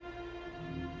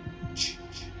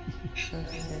So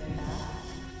sit back,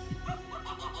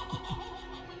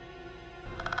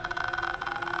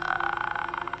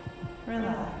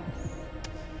 relax,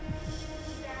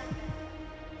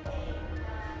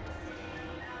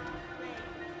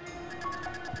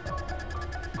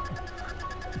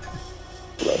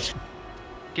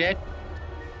 Get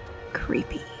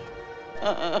creepy.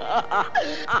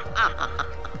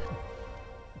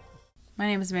 My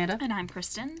name is Amanda. And I'm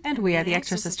Kristen. And we are the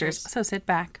Extra Sisters. So sit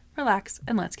back, relax,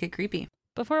 and let's get creepy.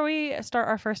 Before we start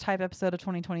our first hype episode of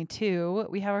 2022,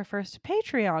 we have our first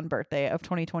Patreon birthday of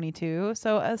 2022.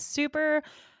 So a super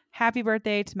happy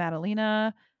birthday to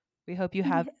Madalena. We hope you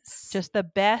have just the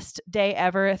best day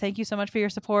ever. Thank you so much for your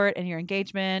support and your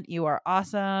engagement. You are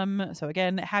awesome. So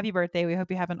again, happy birthday. We hope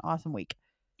you have an awesome week.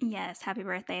 Yes, happy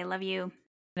birthday. Love you.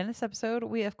 In this episode,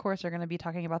 we of course are going to be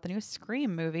talking about the new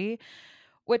Scream movie,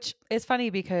 which is funny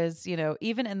because, you know,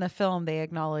 even in the film they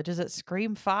acknowledge, is it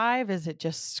Scream 5? Is it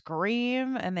just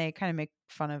Scream? And they kind of make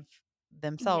fun of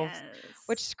themselves,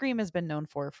 which Scream has been known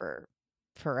for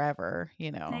forever,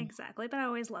 you know. Exactly. But I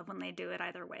always love when they do it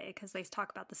either way because they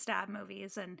talk about the Stab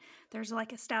movies and there's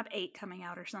like a Stab 8 coming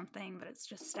out or something, but it's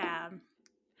just Stab.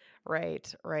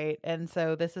 Right. And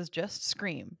so this is just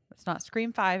Scream. It's not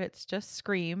Scream 5, it's just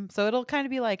Scream. So it'll kind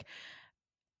of be like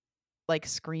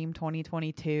Scream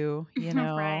 2022, you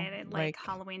know. Right. Like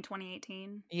Halloween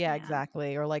 2018. Yeah,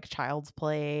 exactly. Or like Child's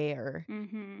Play or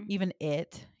even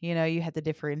It. You know, you had to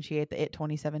differentiate the It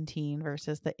 2017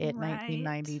 versus the It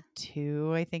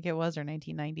 1992, I think it was, or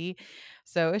 1990.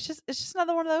 So it's just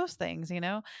another one of those things, you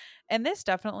know. And this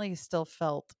definitely still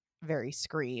felt very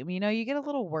Scream. You know, you get a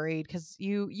little worried because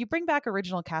you bring back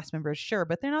original cast members, sure,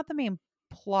 but they're not the main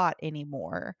plot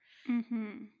anymore.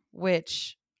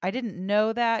 Which I didn't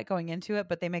know that going into it,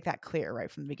 but they make that clear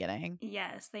right from the beginning.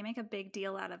 Yes, they make a big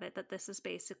deal out of it that this is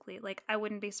basically, like, I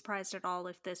wouldn't be surprised at all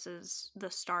if this is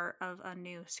the start of a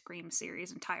new Scream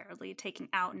series entirely, taking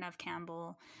out Neve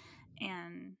Campbell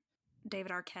and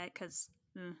David Arquette, because,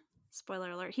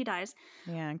 spoiler alert, he dies.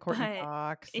 Yeah, and Courtney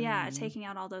Cox. Yeah, taking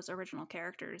out all those original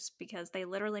characters because they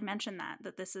literally mention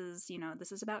that this is, you know,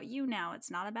 this is about you now.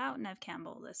 It's not about Neve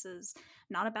Campbell. This is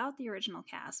not about the original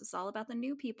cast. It's all about the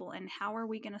new people and how are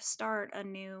we going to start a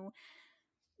new,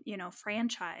 you know,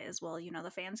 franchise. Well, you know, the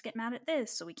fans get mad at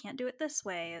this, so we can't do it this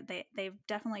way. They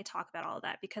definitely talk about all of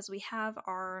that because we have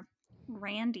our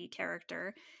Randy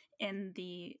character in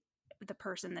the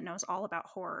person that knows all about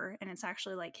horror, and it's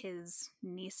actually like his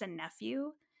niece and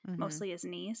nephew, mostly his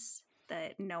niece,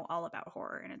 that know all about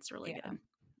horror, and it's really good.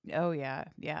 Oh yeah.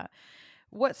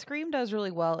 What Scream does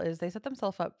really well is they set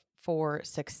themselves up for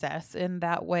success in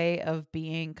that way of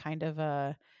being kind of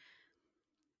a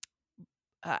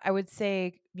I would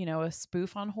say, you know, a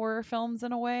spoof on horror films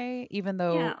in a way, even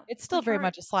though it's still very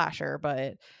much a slasher,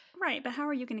 but right, but how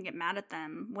are you going to get mad at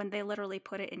them when they literally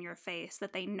put it in your face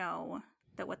that they know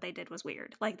that what they did was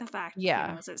weird? Like the fact, you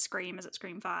know, is it Scream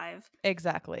 5?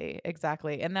 Exactly.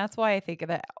 And that's why I think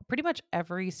that pretty much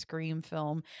every Scream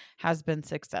film has been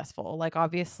successful. Like,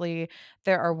 obviously,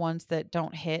 there are ones that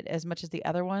don't hit as much as the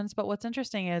other ones. But what's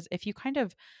interesting is if you kind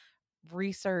of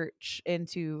research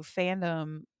into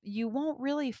fandom, you won't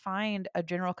really find a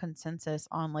general consensus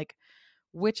on like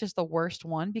which is the worst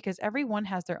one because everyone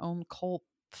has their own cult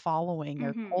following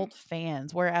or cult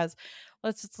fans. Whereas,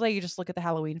 let's say you just look at the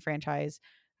Halloween franchise.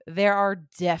 There are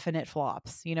definite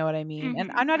flops, you know what I mean?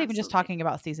 And I'm not even just talking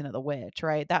about Season of the Witch,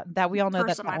 right? That we all know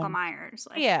that Michael one, Myers.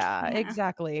 like, yeah,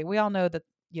 exactly. We all know that,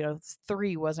 you know,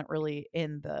 3 wasn't really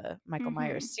in the Michael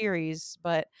Myers series,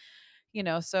 but you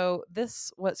know, so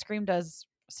what Scream does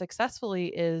successfully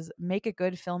is make a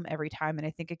good film every time. And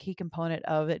I think a key component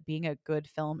of it being a good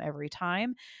film every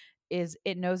time is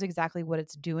it knows exactly what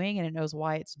it's doing and it knows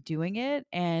why it's doing it.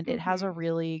 And it has a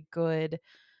really good,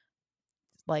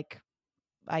 like,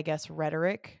 I guess,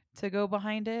 rhetoric to go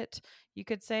behind it, you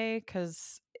could say.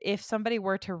 Because if somebody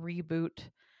were to reboot,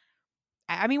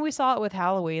 I mean, we saw it with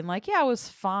Halloween. Like, yeah, it was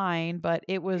fine, but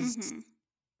it was.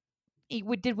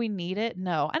 Did we need it?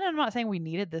 No. And I'm not saying we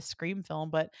needed this Scream film,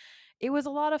 but it was a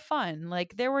lot of fun.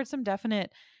 Like, there were some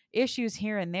definite issues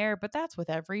here and there, but that's with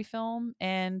every film.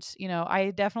 And, you know,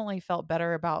 I definitely felt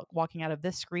better about walking out of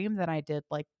this Scream than I did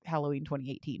like Halloween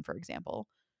 2018, for example.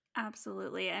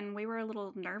 Absolutely. And we were a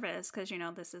little nervous because, you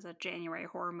know, this is a January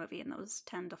horror movie and those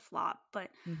tend to flop. But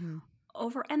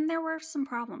and there were some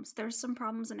problems. There's some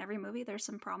problems in every movie. There's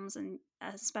some problems in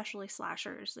especially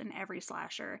slashers, in every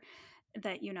slasher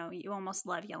that, you know, you almost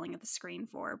love yelling at the screen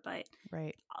for. But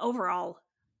overall,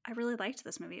 I really liked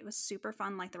this movie. It was super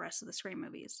fun like the rest of the Scream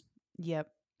movies. Yep.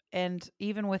 And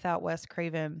even without Wes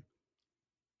Craven,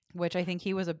 which I think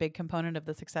he was a big component of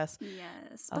the success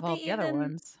of all the other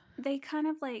ones. they kind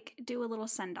of like do a little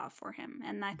send off for him,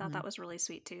 and I thought Mhm. that was really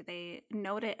sweet too. They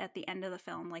note it at the end of the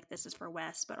film, like this is for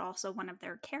Wes, but also one of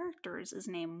their characters is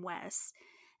named Wes,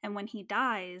 and when he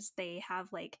dies, they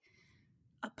have like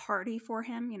a party for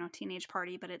him, teenage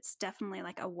party, but it's definitely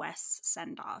like a Wes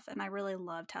send off, and I really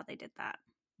loved how they did that.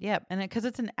 Yep, and because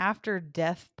it's an after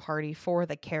death party for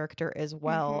the character as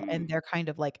well, Mm-hmm. and they're kind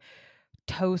of like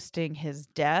toasting his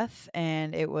death,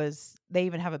 and they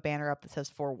even have a banner up that says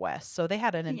 "For Wes." So they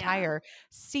had an Yeah, entire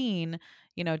scene,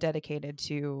 dedicated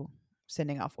to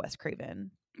sending off Wes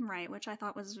Craven. right, which I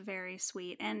thought was very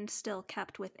sweet and still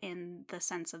kept within the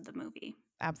sense of the movie.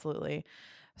 Absolutely.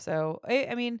 So,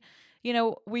 I mean,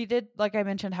 we did, like I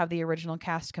mentioned, have the original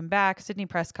cast come back. Sidney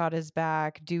Prescott is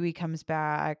back. Dewey comes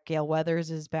back. Gail Weathers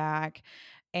is back.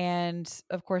 And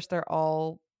of course, they're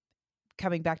all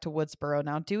coming back to Woodsboro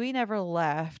now. Dewey never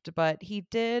left, but he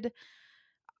did.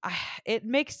 It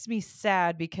makes me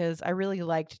sad because I really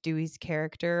liked Dewey's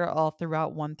character all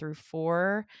throughout 1 through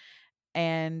 4,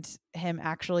 and him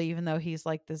actually, even though he's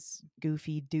like this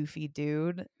goofy doofy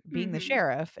dude, being the Mm-hmm.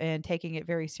 sheriff and taking it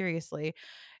very seriously.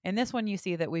 In this one, you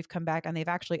see that we've come back and they've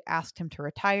actually asked him to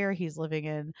retire. He's living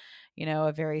in,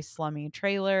 a very slummy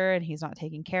trailer, and he's not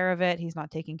taking care of it. He's not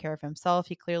taking care of himself.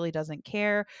 He clearly doesn't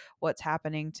care what's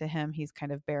happening to him. He's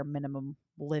kind of bare minimum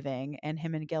living, and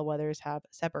him and Gail Weathers have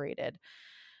separated.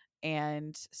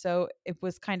 And so it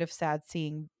was kind of sad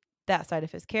seeing that side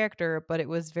of his character, but it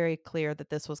was very clear that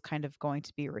this was kind of going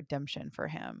to be redemption for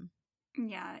him.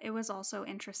 Yeah, it was also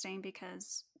interesting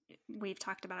because we've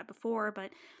talked about it before,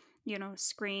 but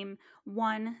Scream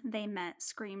 1 they met,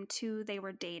 Scream 2 they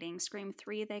were dating, Scream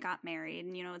 3 they got married,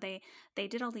 and they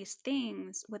did all these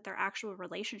things with their actual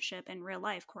relationship in real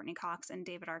life, Courtney Cox and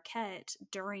David Arquette,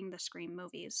 during the Scream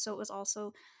movies. So it was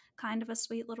also kind of a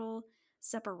sweet little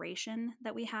separation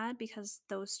that we had because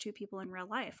those two people in real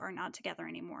life are not together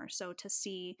anymore. So to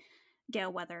see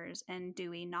Gail Weathers and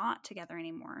Dewey not together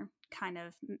anymore, kind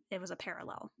of, it was a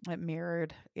parallel. It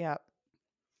mirrored, yeah.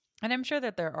 And I'm sure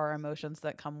that there are emotions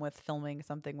that come with filming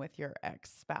something with your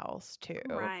ex spouse too.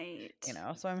 Right.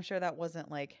 So I'm sure that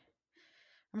wasn't like,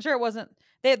 I'm sure it wasn't,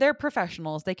 they're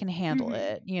professionals, they can handle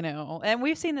Mm-hmm. it. And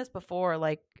we've seen this before,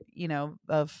 like,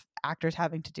 of actors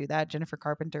having to do that. Jennifer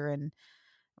Carpenter and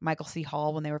Michael C.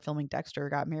 Hall, when they were filming Dexter,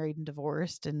 got married and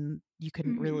divorced, and you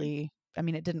couldn't Mm-hmm. really, I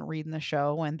mean, it didn't read in the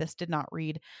show, and this did not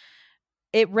read.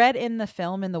 It read in the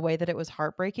film in the way that it was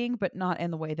heartbreaking, but not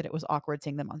in the way that it was awkward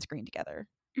seeing them on screen together,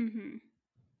 Mm-hmm.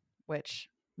 which,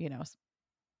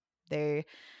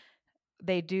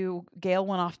 they do. Gail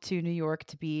went off to New York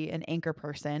to be an anchor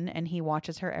person, and he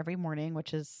watches her every morning,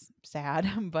 which is sad,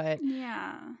 but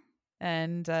Yeah.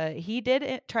 and he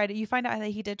did try to, you find out that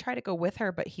he did try to go with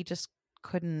her, but he just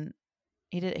couldn't.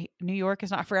 New York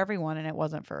is not for everyone, and it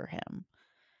wasn't for him.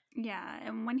 Yeah.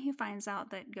 And when he finds out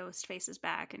that Ghostface is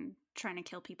back and trying to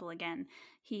kill people again,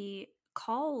 he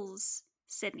calls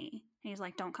Sydney. He's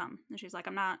like, don't come. And she's like,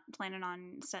 I'm not planning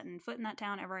on setting foot in that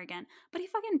town ever again. But he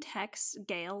fucking texts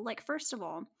Gail. Like, first of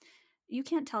all, you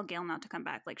can't tell Gail not to come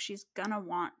back. Like, she's gonna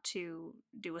want to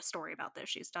do a story about this.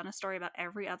 She's done a story about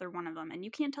every other one of them, and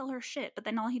you can't tell her shit. But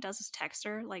then all he does is text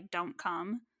her, like, don't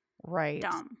come. Right.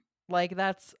 Dumb. Like,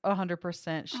 that's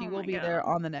 100%. She Oh will my be there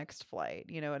god. on the next flight.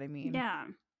 You know what I mean? Yeah.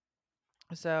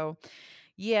 So,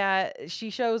 yeah, she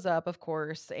shows up, of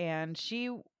course, and she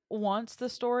wants the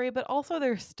story, but also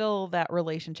there's still that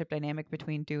relationship dynamic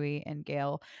between Dewey and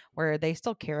Gail where they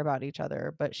still care about each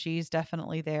other, but she's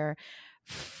definitely there.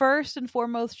 First and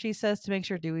foremost, she says to make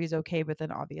sure Dewey's okay, but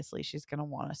then obviously she's going to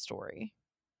want a story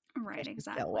Right, because she's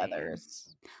Gail exactly.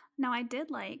 Weathers. Now, I did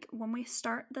like when we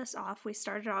start this off, we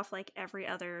started off like every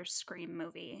other Scream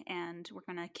movie, and we're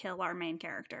gonna kill our main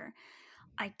character.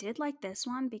 I did like this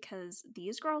one because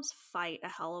these girls fight a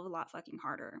hell of a lot fucking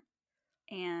harder.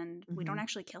 And we don't Hmm.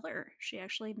 actually kill her. She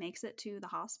actually makes it to the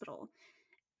hospital.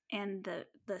 And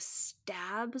the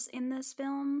stabs in this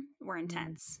film were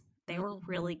intense. They were Hmm.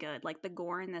 really good. Like the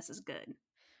gore in this is good.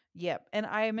 Yep. And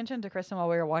I mentioned to Kristen while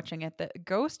we were watching it that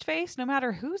Ghostface, no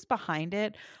matter who's behind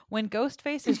it, when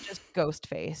Ghostface is just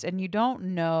Ghostface and you don't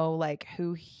know like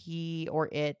who he or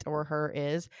it or her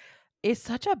is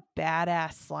such a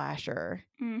badass slasher.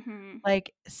 Mm-hmm.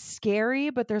 Like scary,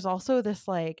 but there's also this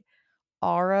like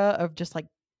aura of just like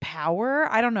power.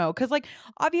 I don't know. Cause like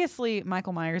obviously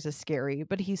Michael Myers is scary,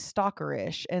 but he's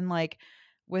stalkerish. And like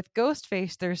with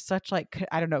Ghostface, there's such like,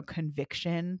 I don't know,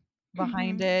 conviction Mm-hmm.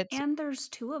 behind it. And there's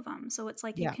two of them. So it's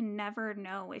like you Yeah. can never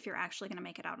know if you're actually going to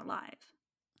make it out alive.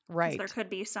 Because there Right. could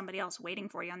be somebody else waiting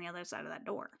for you on the other side of that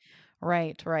door.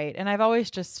 Right, right. And I've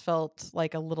always just felt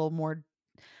like a little more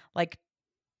like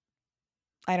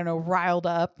I don't know, riled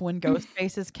up when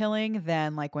Ghostface is killing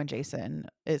than like when Jason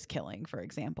is killing, for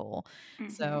example. Mm-hmm.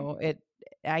 So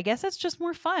I guess it's just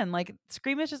more fun. Like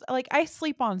Scream is just like I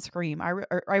sleep on Scream. I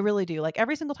really do. Like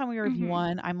every single time we review Mm-hmm.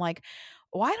 one, I'm like,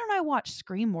 why don't I watch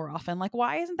Scream more often? Like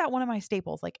why isn't that one of my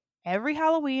staples? Like every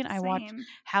Halloween I watch Same.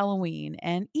 Halloween,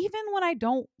 and even when I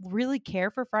don't really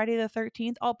care for Friday the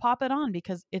 13th, I'll pop it on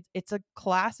because it's a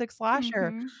classic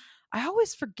slasher. Mm-hmm. I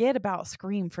always forget about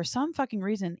Scream for some fucking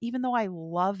reason, even though I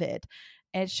love it.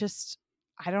 It's just,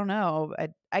 I don't know.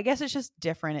 I guess it's just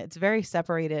different. It's very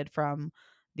separated from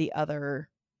the other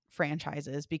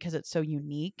franchises because it's so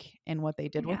unique in what they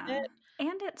did with Yeah. it.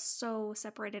 And it's so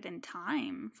separated in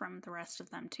time from the rest of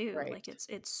them too. Right. Like it's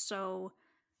so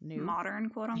New. modern,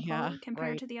 quote Yeah. unquote, compared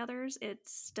Right. to the others. It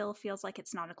still feels like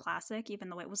it's not a classic, even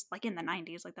though it was like in the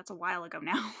 90s. Like that's a while ago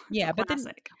now. It's a Yeah. But then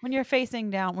classic. when you're facing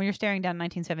down, when you're staring down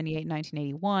 1978,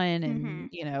 1981, Mm-hmm.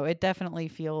 and, it definitely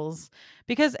feels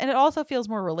because, and it also feels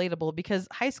more relatable because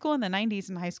high school in the 90s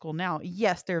and high school now,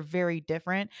 yes, they're very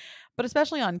different, but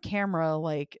especially on camera,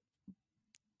 like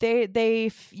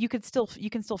you can still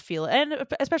feel it, and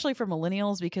especially for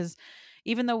millennials because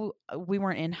even though we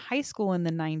weren't in high school in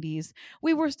the 90s,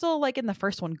 we were still like in the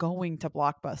first one going to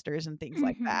blockbusters and things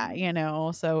like Mm-hmm.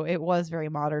 that. So it was very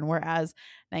modern, whereas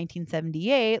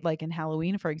 1978, like in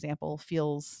Halloween for example,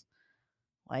 feels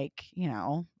like,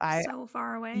 I So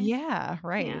far away. yeah,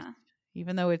 right. Yeah.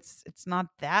 Even though it's not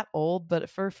that old, but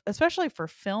for especially for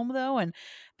film though, and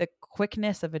the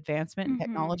quickness of advancement in Mm-hmm.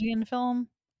 technology in film,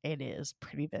 it is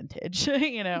pretty vintage,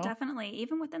 you know? Definitely.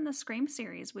 Even within the Scream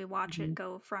series, we watch it Mhm.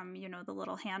 go from, the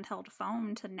little handheld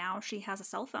phone to now she has a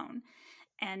cell phone.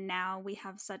 And now we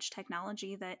have such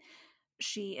technology that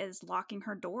she is locking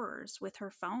her doors with her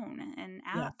phone and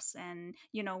Yes. apps. And,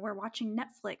 we're watching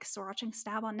Netflix, we're watching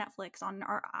Stab on Netflix on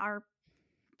our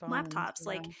Phones, laptops. yeah.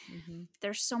 Like Mhm.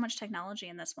 there's so much technology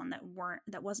in this one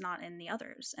that was not in the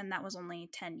others. And that was only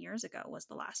 10 years ago was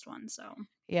the last one. So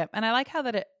Yep, and I like how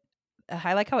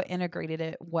it integrated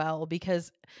it well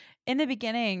because in the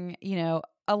beginning,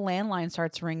 a landline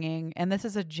starts ringing, and this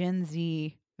is a Gen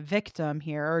Z victim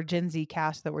here or Gen Z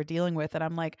cast that we're dealing with, and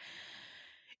I'm like,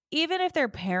 even if they're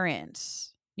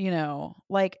parents,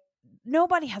 like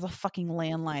nobody has a fucking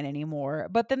landline anymore.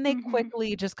 But then they mm-hmm,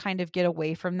 quickly just kind of get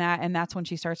away from that. And that's when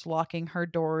she starts locking her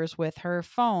doors with her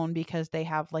phone because they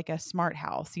have like a smart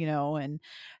house, and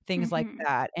things like mm-hmm.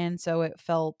 that. And so it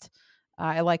felt,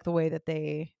 I like the way that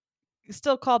they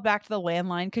still called back to the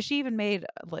landline because she even made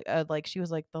like she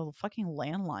was like, the fucking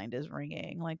landline is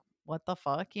ringing. Like, what the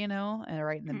fuck, and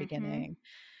right in the Mm-hmm. beginning.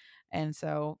 And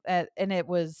so, and it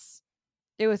was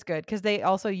good because they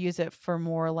also use it for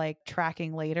more, like,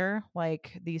 tracking later,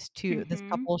 like, this Mm-hmm.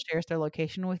 couple shares their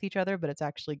location with each other, but it's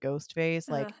actually Ghostface,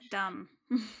 like Ugh, dumb.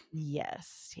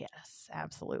 yes, yes,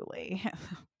 absolutely.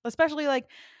 Especially, like,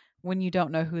 when you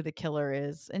don't know who the killer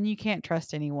is and you can't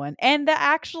trust anyone, and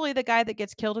the guy that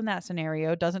gets killed in that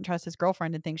scenario doesn't trust his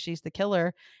girlfriend and thinks she's the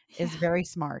killer is Yeah. very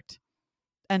smart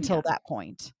until Yeah. that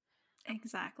point.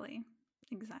 Exactly.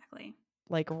 Exactly.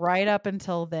 Like, right up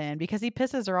until then, because he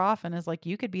pisses her off and is like,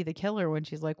 "You could be the killer," when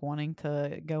she's, like, wanting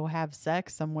to go have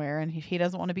sex somewhere, and he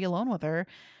doesn't wanna be alone with her.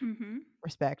 Mm-hmm.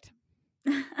 Respect.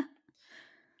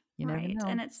 You never Right. know.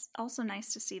 And it's also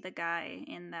nice to see the guy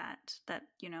in that,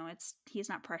 it's he's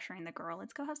not pressuring the girl.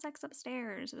 Let's go have sex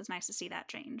upstairs. It was nice to see that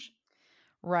change.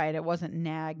 Right, it wasn't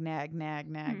nag, nag, nag,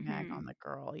 nag, nag Mm-hmm. on the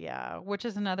girl, yeah, which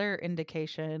is another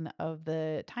indication of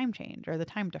the time change or the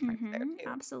time difference there, Mm-hmm. too.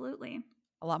 Absolutely.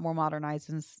 A lot more modernized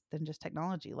than just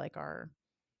technology, like our,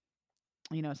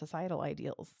 societal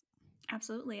ideals.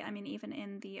 Absolutely. I mean, even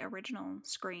in the original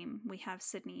Scream, we have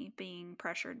Sydney being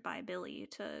pressured by Billy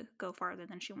to go farther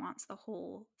than she wants the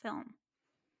whole film.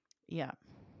 Yeah.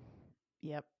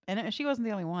 Yep. And she wasn't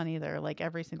the only one either, like,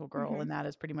 every single girl Mm-hmm. in that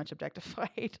is pretty much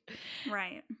objectified.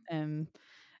 Right. And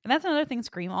that's another thing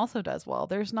Scream also does well.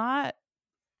 There's not,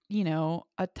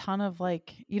 a ton of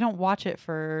like you don't watch it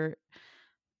for,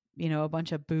 a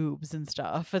bunch of boobs and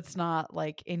stuff. It's not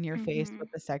like in your face Mm-hmm.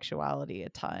 with the sexuality a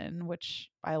ton, which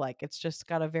I like. It's just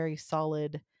got a very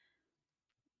solid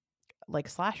like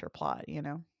slasher plot.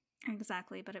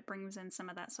 Exactly. But it brings in some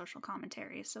of that social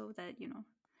commentary so that,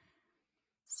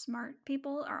 smart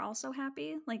people are also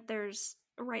happy. Like there's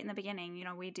right in the beginning,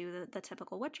 we do the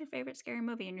typical what's your favorite scary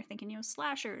movie? And you're thinking,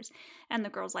 slashers. And the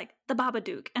girl's like, The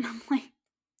Babadook. And I'm like,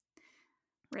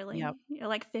 Yep. really? You're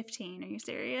like 15. Are you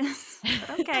serious? But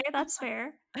okay, that's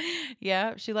fair.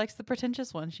 Yeah, she likes the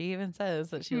pretentious ones. She even says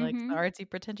that she likes the Mm-hmm. artsy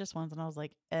pretentious ones and I was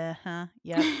like, "Uh-huh.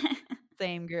 Yep.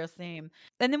 Same, girl, same.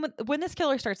 And then when this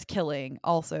killer starts killing,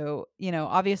 also,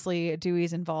 obviously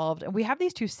Dewey's involved. And we have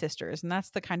these two sisters, and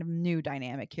that's the kind of new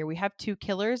dynamic here. We have two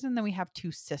killers, and then we have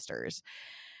two sisters.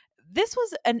 This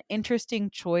was an interesting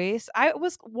choice. I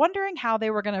was wondering how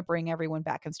they were going to bring everyone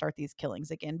back and start these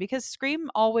killings again, because Scream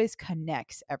always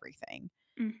connects everything,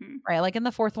 Mm-hmm. right? Like in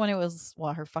the fourth one, it was,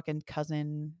 well, her fucking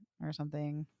cousin or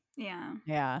something. Yeah.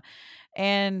 Yeah.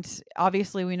 And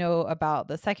obviously we know about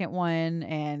the second one,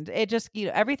 and it just,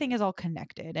 everything is all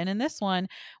connected. And in this one,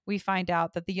 we find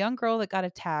out that the young girl that got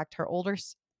attacked, her older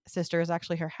sister is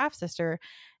actually her half sister,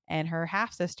 and her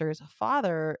half sister's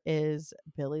father is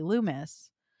Billy Loomis.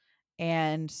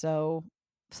 And so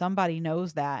somebody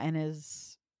knows that and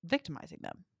is victimizing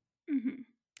them.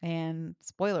 Mm-hmm. And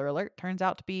spoiler alert, turns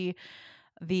out to be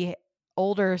the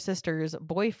older sister's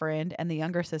boyfriend and the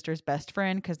younger sister's best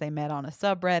friend, because they met on a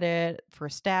subreddit for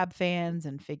stab fans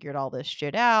and figured all this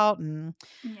shit out. And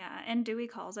Yeah, and Dewey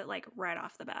calls it like right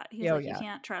off the bat. He's oh like, you yeah,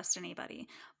 can't trust anybody.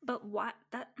 But what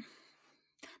that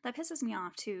pisses me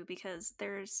off too, because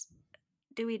there's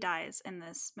Dewey dies in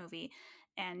this movie,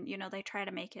 and they try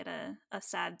to make it a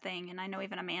sad thing. And I know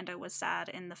even Amanda was sad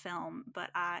in the film,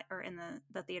 or in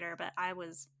the theater, but I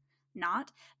was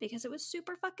not, because it was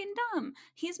super fucking dumb.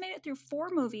 He's made it through 4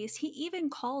 movies. He even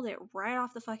called it right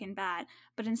off the fucking bat,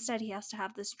 but instead he has to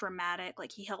have this dramatic,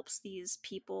 like, he helps these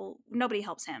people. Nobody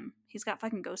helps him. He's got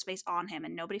fucking Ghostface on him,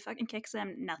 and nobody fucking kicks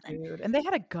him. Nothing. dude. And they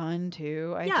had a gun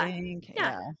too, I Yeah, think.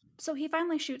 yeah. Yeah. So he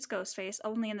finally shoots Ghostface,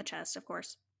 only in the chest, of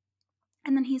course.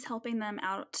 And then he's helping them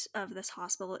out of this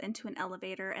hospital into an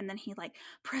elevator, and then he like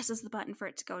presses the button for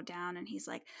it to go down, and he's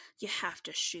like, you have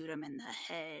to shoot him in the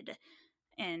head.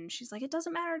 And she's like, it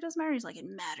doesn't matter, it doesn't matter. He's like, it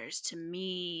matters to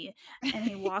me. And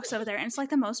he walks over there, and it's like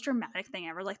the most dramatic thing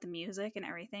ever. Like the music and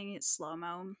everything, it's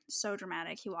slow-mo, so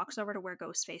dramatic. He walks over to where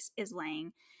Ghostface is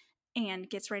laying and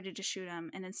gets ready to shoot him,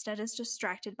 and instead is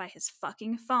distracted by his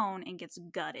fucking phone and gets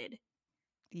gutted.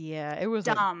 Yeah, it was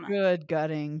a Dumb. good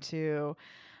gutting too.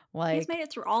 He's Like, made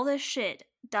it through all this shit.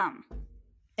 Dumb.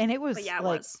 and it But was yeah, it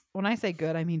like, was. when I say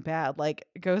good, I mean bad. Like,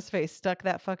 Ghostface stuck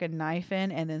that fucking knife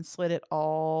in and then slid it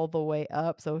all the way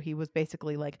up. So he was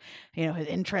basically like, his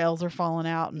entrails are falling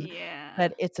out, and Yeah.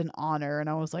 that it's an honor. And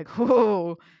I was like,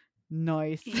 whoa,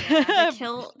 nice. Yeah,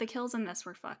 the kills in this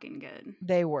were fucking good.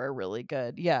 They were really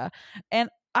good. Yeah. And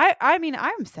I mean,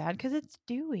 I'm sad because it's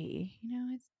Dewey.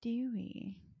 It's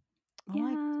Dewey. I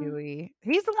like Yeah, Dewey.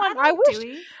 He's the I one like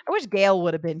Dewey. I wish Gail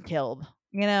would have been killed.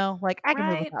 Like, I can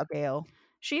live Right. without Gail.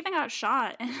 She even got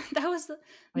shot, and that was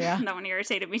Yeah. that one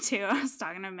irritated me too. I was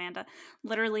talking to Amanda.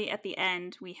 Literally at the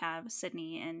end, we have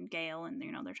Sydney and Gail, and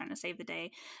they're trying to save the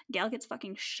day. Gail gets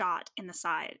fucking shot in the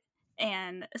side,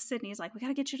 and Sydney's like, "We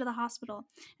gotta get you to the hospital,"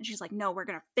 and she's like, "No, we're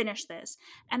gonna finish this."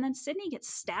 And then Sydney gets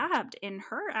stabbed in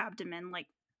her abdomen like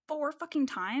 4 fucking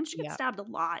times. She gets Yeah. stabbed a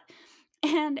lot.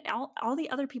 And all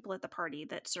the other people at the party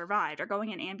that survived are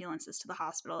going in ambulances to the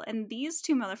hospital. And these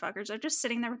 2 motherfuckers are just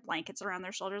sitting there with blankets around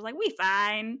their shoulders, like, we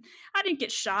fine. I didn't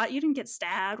get shot. You didn't get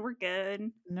stabbed. We're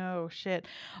good. No shit.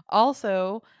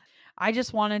 Also, I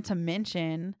just wanted to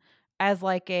mention, as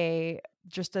like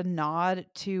just a nod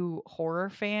to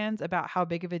horror fans, about how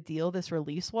big of a deal this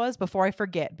release was, before I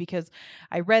forget, because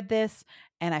I read this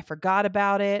and I forgot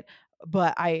about it,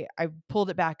 but I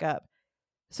pulled it back up.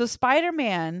 So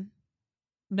Spider-Man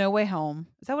No Way Home,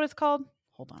 is that what it's called?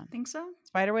 Hold on. Think so?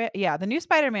 Spider-Man, yeah, the new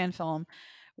Spider-Man film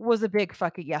was a big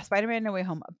fucking, yeah, Spider-Man No Way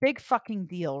Home, a big fucking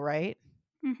deal, right?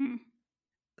 Mm-hmm.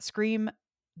 Scream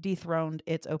dethroned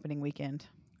its opening weekend.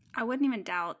 I wouldn't even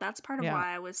doubt. That's part of Yeah.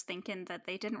 why I was thinking that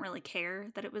they didn't really care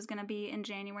that it was going to be in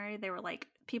January. They were like,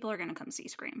 people are going to come see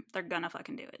Scream. They're going to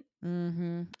fucking do it.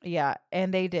 Mm-hmm. Yeah,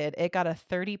 and they did. It got a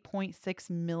 $30.6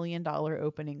 million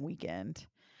opening weekend,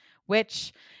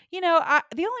 which,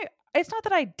 it's not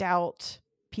that I doubt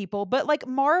people, but like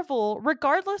Marvel,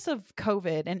 regardless of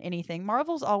COVID and anything,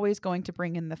 Marvel's always going to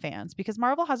bring in the fans, because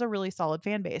Marvel has a really solid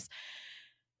fan base.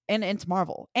 And it's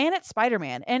Marvel, and it's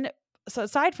Spider-Man. And so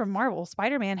aside from Marvel,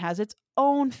 Spider-Man has its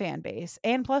own fan base.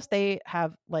 And plus they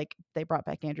have, like, they brought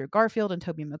back Andrew Garfield and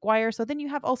Tobey Maguire. So then you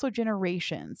have also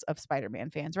generations of Spider-Man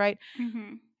fans, right?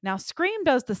 Mm-hmm. Now Scream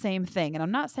does the same thing. And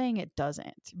I'm not saying it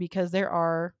doesn't, because there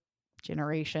are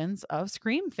generations of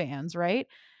Scream fans, right?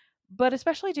 But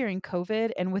especially during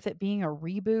COVID and with it being a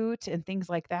reboot and things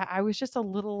like that, I was just a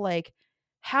little like,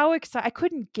 how excited, I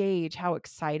couldn't gauge how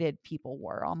excited people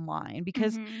were online,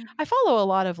 because Mm-hmm. I follow a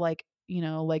lot of like,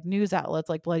 like news outlets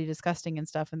like Bloody Disgusting and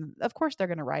stuff. And of course they're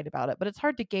going to write about it, but it's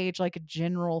hard to gauge like a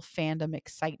general fandom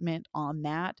excitement on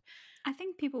that. I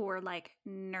think people were like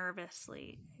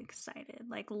nervously excited,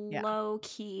 like Yeah. low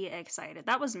key excited.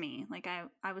 That was me. Like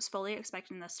I was fully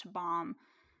expecting this to bomb.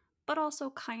 but also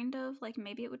kind of like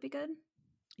maybe it would be good.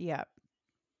 Yeah.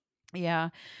 Yeah.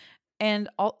 And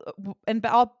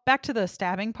all back to the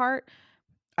stabbing part.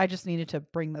 I just needed to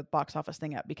bring the box office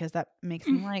thing up because that makes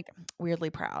me like weirdly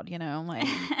proud, like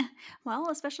Well,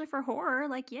 especially for horror,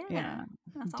 like yeah, yeah,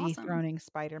 that's awesome. dethroning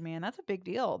Spider-Man. That's a big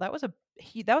deal. That was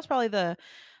probably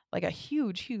a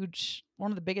huge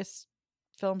one of the biggest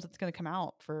films that's going to come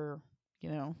out for, you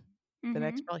know, the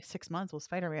next Mm-hmm. probably 6 months with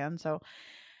Spider-Man. So,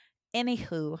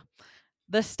 anywho,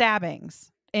 the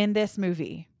stabbings in this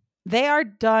movie, they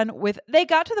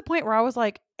got to the point where I was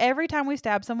like, every time we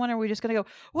stab someone, are we just gonna go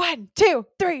 1, 2,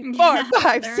 3, 4, Yeah,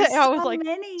 5, there's 6? I was so like,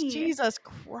 many. Jesus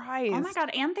Oh my Christ.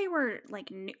 god, and they were like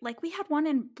we had one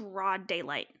in broad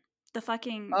daylight. The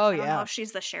fucking Oh I don't know yeah. if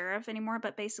she's the sheriff anymore,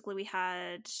 but basically we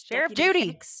had Sheriff Deputy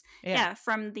Judy. Hicks. Yeah. Yeah,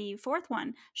 from the fourth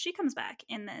one. She comes back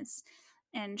in this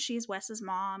and she's Wes's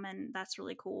mom and that's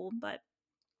really cool, but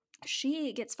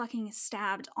she gets fucking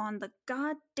stabbed on the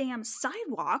goddamn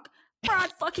sidewalk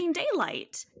broad fucking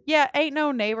daylight. Yeah, ain't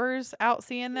no neighbors out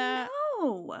seeing that.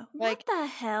 No. What Like, the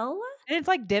hell? and it's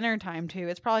like dinner time too.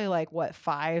 It's probably like what,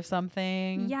 5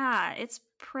 something? Yeah, it's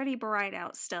pretty bright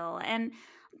out still. And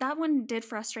that one did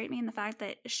frustrate me in the fact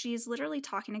that she's literally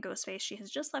talking to Ghostface. She has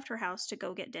just left her house to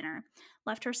go get dinner,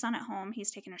 left her son at home.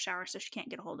 He's taking a shower, so she can't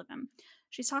get a hold of him.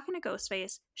 She's talking to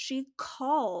Ghostface. She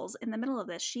calls in the middle of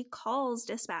this, she calls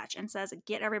dispatch and says,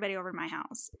 "Get everybody over to my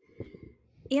house."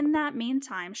 In that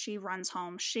meantime, she runs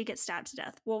home. She gets stabbed to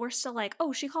death. Well, we're still like,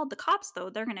 oh, she called the cops, though.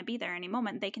 They're going to be there any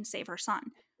moment. They can save her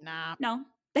son. Nah. No,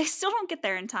 they still don't get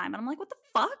there in time. And I'm like, what the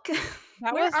fuck?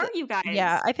 That Where was are you Yeah,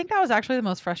 guys? I think that was actually the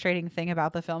most frustrating thing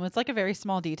about the film. It's like a very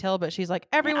small detail, but she's like,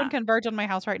 "Everyone Yeah. converge on my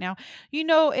house right now." In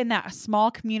that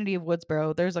small community of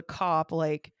Woodsboro, there's a cop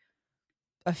like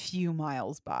a few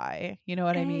miles by. You know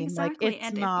what I mean? Like Exactly. it's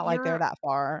And if not like they're you're, that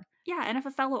far. yeah, and if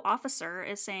a fellow officer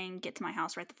is saying, get to my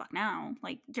house right the fuck now,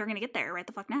 like, you're going to get there right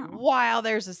the fuck now. While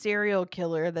there's a serial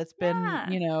killer that's been,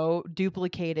 Yeah.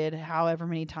 duplicated however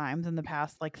many times in the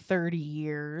past like 30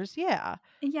 years. Yeah.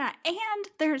 Yeah. And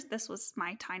this was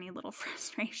my tiny little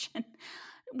frustration.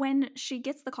 When she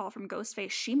gets the call from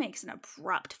Ghostface, she makes an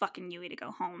abrupt fucking Yui to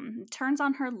go home, turns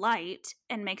on her light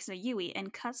and makes a Yui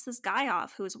and cuts this guy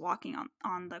off who's walking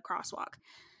on the crosswalk.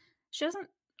 She doesn't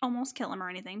almost kill him or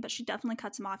anything, but she definitely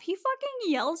cuts him off. He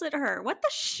fucking yells at her. What the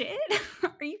shit?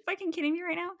 Are you fucking kidding me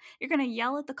right now? You're gonna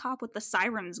yell at the cop with the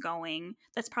sirens going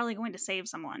that's probably going to save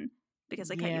someone because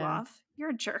they cut you Yeah. off? You're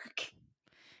a jerk.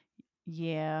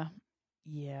 Yeah.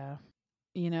 Yeah.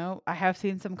 I have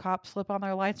seen some cops flip on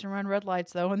their lights and run red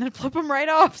lights though, and then flip them right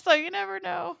off. So you never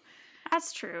know.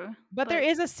 That's true. But there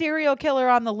is a serial killer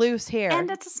on the loose here. And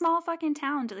it's a small fucking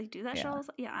town. Do they do that shit Yeah. all the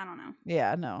time? Yeah, I don't know.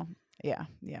 Yeah. No. Yeah.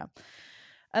 Yeah.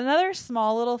 Another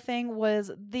small little thing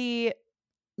was the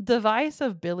device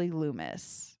of Billy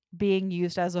Loomis being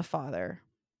used as a father.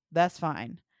 That's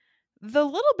fine. The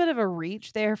little bit of a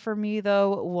reach there for me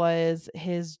though was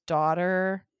his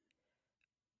daughter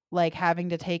like having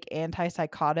to take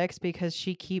antipsychotics because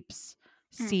she keeps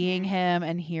seeing Mm-hmm. him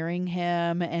and hearing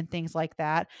him and things like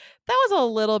that. That was a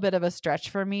little bit of a stretch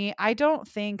for me. I don't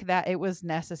think that it was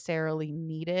necessarily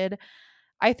needed.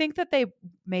 I think that they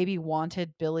maybe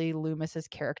wanted Billy Loomis's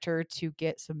character to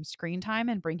get some screen time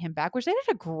and bring him back, which they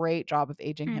did a great job of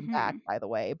aging him back, Mm-hmm. by the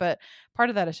way. But part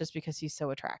of that is just because he's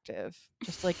so attractive,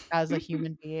 just like as a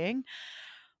human being.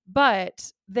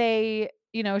 But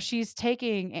she's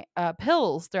taking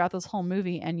pills throughout this whole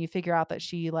movie, and you figure out that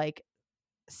she like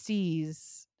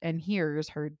sees and hears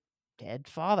her dead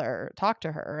father talk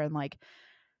to her, and like,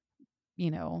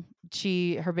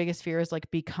 her biggest fear is like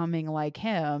becoming like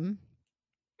him.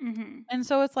 Mm-hmm. And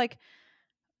so it's like,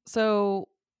 so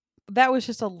that was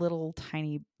just a little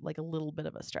tiny, like a little bit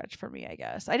of a stretch for me, I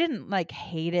guess. I didn't like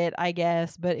hate it, I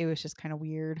guess, but it was just kind of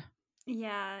weird.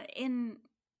 Yeah, in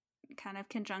kind of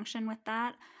conjunction with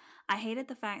that, I hated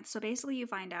the fact. So basically, you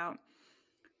find out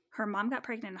her mom got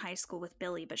pregnant in high school with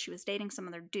Billy, but she was dating some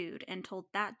other dude and told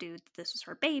that dude that this was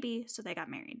her baby, so they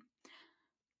got married.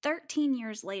 13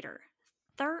 years later,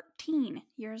 13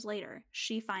 years later,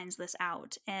 she finds this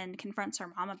out and confronts her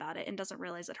mom about it and doesn't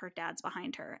realize that her dad's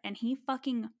behind her. And he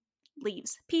fucking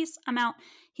leaves. Peace, I'm out.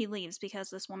 He leaves because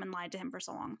this woman lied to him for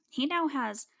so long. He now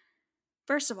has,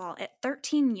 first of all, at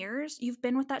 13 years, you've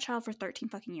been with that child for 13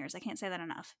 fucking years. I can't say that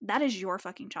enough. That is your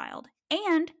fucking child.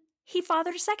 And he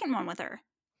fathered a second one with her.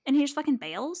 And he just fucking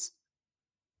bails?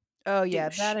 Oh yeah,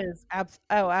 Douche. that is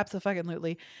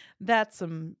absolutely. That's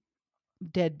some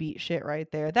deadbeat shit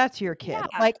right there. That's your kid. Yeah.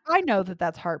 Like, I know that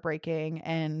that's heartbreaking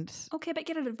and Okay, but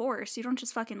get a divorce. You don't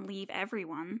just fucking leave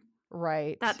everyone.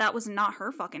 right. That was not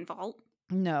her fucking fault.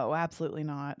 No, absolutely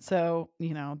not. So,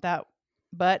 that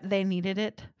but they needed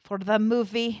it for the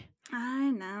movie.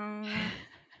 I know.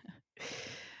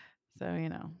 So,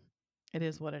 it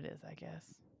is what it is, I guess.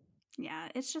 Yeah,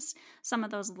 it's just some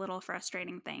of those little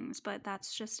frustrating things, but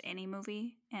that's just any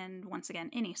movie. And once again,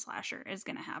 any slasher is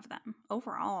going to have them.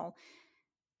 Overall,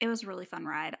 it was a really fun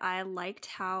ride. I liked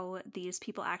how these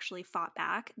people actually fought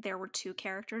back. There were two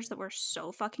characters that were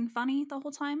so fucking funny the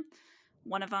whole time.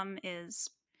 One of them is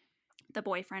the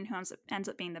boyfriend who ends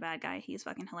up being the bad guy. He's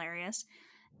fucking hilarious.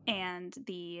 And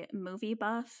the movie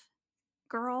buff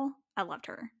girl, I loved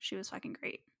her. She was fucking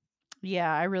great.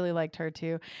 Yeah, I really liked her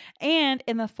too. And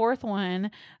in the fourth one,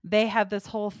 they had this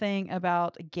whole thing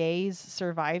about gays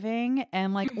surviving,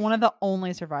 and like one of the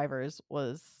only survivors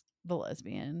was the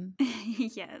lesbian.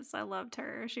 Yes, I loved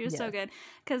her. She was so Yes. good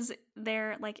because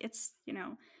they're like, it's,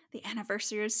 the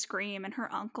anniversary of Scream and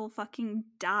her uncle fucking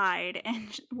died.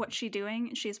 And what's she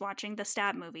doing? She's watching the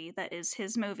Stab movie that is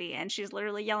his movie, and she's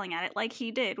literally yelling at it like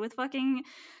he did with fucking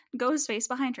Ghostface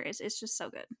behind her. It's just so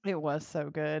good. It was so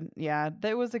good. Yeah,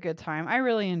 that was a good time. I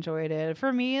really enjoyed it.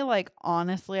 For me, like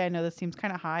honestly, I know this seems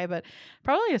kind of high, but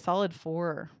probably a solid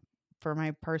 4 for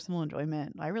my personal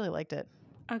enjoyment. I really liked it.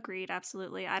 Agreed,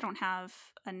 absolutely. I don't have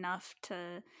enough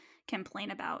to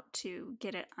complain about to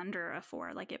get it under a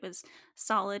 4. Like, it was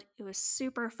solid. It was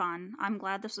super fun. I'm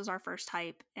glad this was our first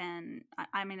hype, and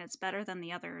I mean, it's better than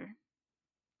the other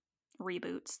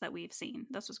reboots that we've seen.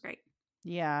 This was great.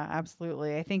 Yeah,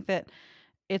 absolutely. I think that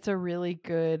it's a really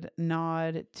good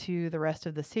nod to the rest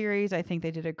of the series. I think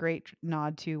they did a great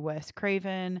nod to Wes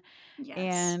Craven. Yes.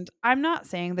 And I'm not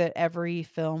saying that every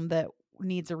film that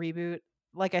needs a reboot,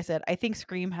 like I said, I think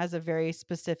Scream has a very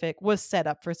specific, was set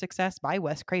up for success by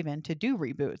Wes Craven to do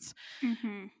reboots.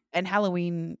 Mm-hmm. And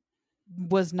Halloween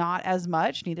was not as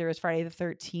much, neither is Friday the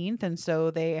 13th. And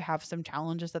so they have some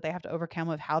challenges that they have to overcome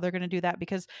of how they're going to do that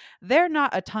because they're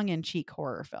not a tongue in cheek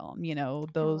horror film.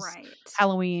 Those Right.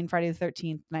 Halloween, Friday the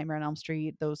 13th, Nightmare on Elm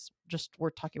Street, those just, we're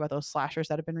talking about those slashers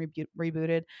that have been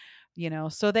rebooted,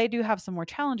 so they do have some more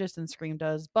challenges than Scream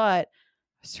does, but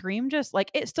Scream just like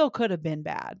it still could have been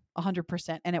bad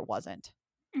 100% and it wasn't.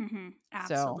 Mm-hmm.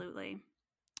 So, Absolutely.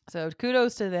 so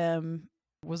kudos to them.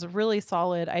 Was really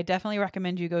solid. I definitely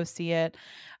recommend you go see it.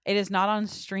 It is not on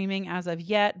streaming as of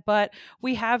yet, but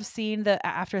we have seen that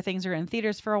after things are in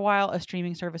theaters for a while, a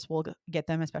streaming service will get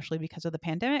them, especially because of the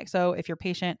pandemic. So if you're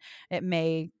patient, it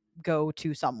may go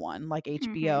to someone like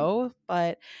Mm-hmm. HBO.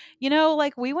 But,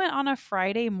 like we went on a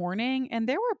Friday morning and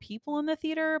there were people in the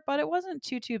theater, but it wasn't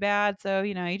too bad. So,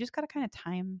 you just got to kind of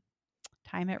time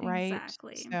it right.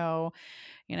 Exactly. So,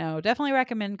 definitely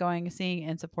recommend going, seeing,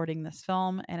 and supporting this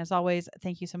film. And as always,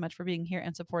 thank you so much for being here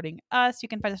and supporting us. You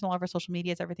can find us on all of our social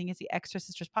medias. Everything is the Extra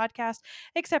Sisters Podcast,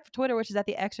 except for Twitter, which is at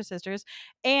the Extra Sisters.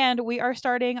 And we are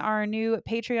starting our new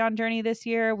Patreon journey this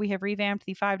year. We have revamped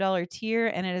the $5 tier,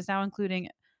 and it is now including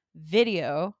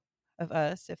video of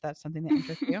us, if that's something that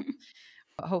interests you.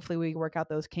 Hopefully we work out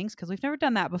those kinks because we've never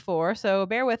done that before. So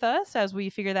bear with us as we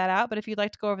figure that out. But if you'd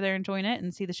like to go over there and join it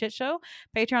and see the shit show,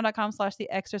 patreon.com/the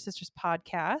Extra Sisters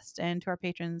Podcast. And to our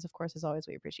patrons, of course, as always,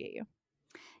 we appreciate you.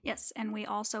 Yes, and we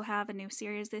also have a new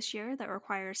series this year that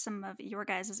requires some of your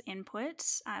guys' input.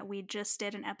 We just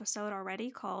did an episode already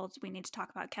called We Need to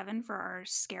Talk About Kevin for our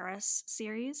Scare Us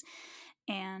series.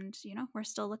 And, we're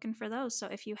still looking for those. So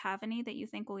if you have any that you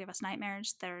think will give us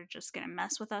nightmares that are just going to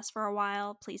mess with us for a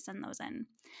while, please send those in.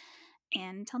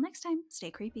 And until next time,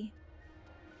 stay creepy.